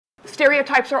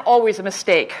Stereotypes are always a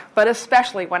mistake, but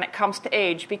especially when it comes to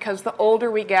age, because the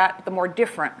older we get, the more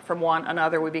different from one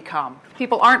another we become.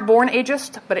 People aren't born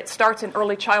ageist, but it starts in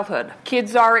early childhood.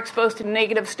 Kids are exposed to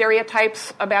negative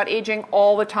stereotypes about aging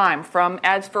all the time, from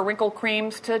ads for wrinkle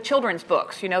creams to children's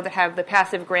books, that have the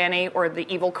passive granny or the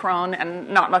evil crone and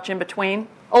not much in between.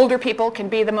 Older people can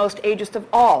be the most ageist of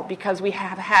all because we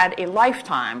have had a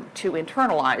lifetime to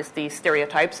internalize these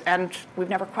stereotypes and we've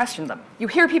never questioned them. You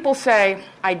hear people say,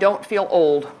 "I don't feel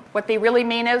old." What they really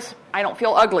mean is, "I don't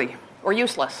feel ugly or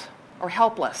useless or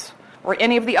helpless or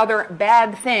any of the other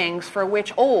bad things for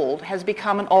which old has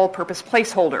become an all-purpose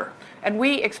placeholder." And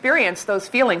we experience those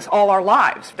feelings all our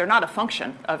lives. They're not a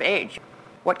function of age.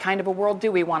 What kind of a world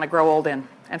do we want to grow old in?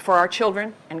 And for our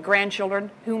children and grandchildren,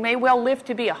 who may well live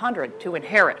to be 100, to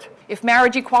inherit. If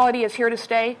marriage equality is here to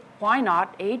stay, why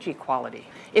not age equality?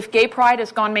 If gay pride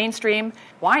has gone mainstream,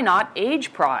 why not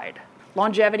age pride?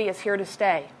 Longevity is here to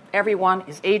stay. Everyone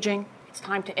is aging. It's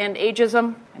time to end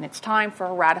ageism, and it's time for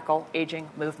a radical aging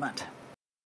movement.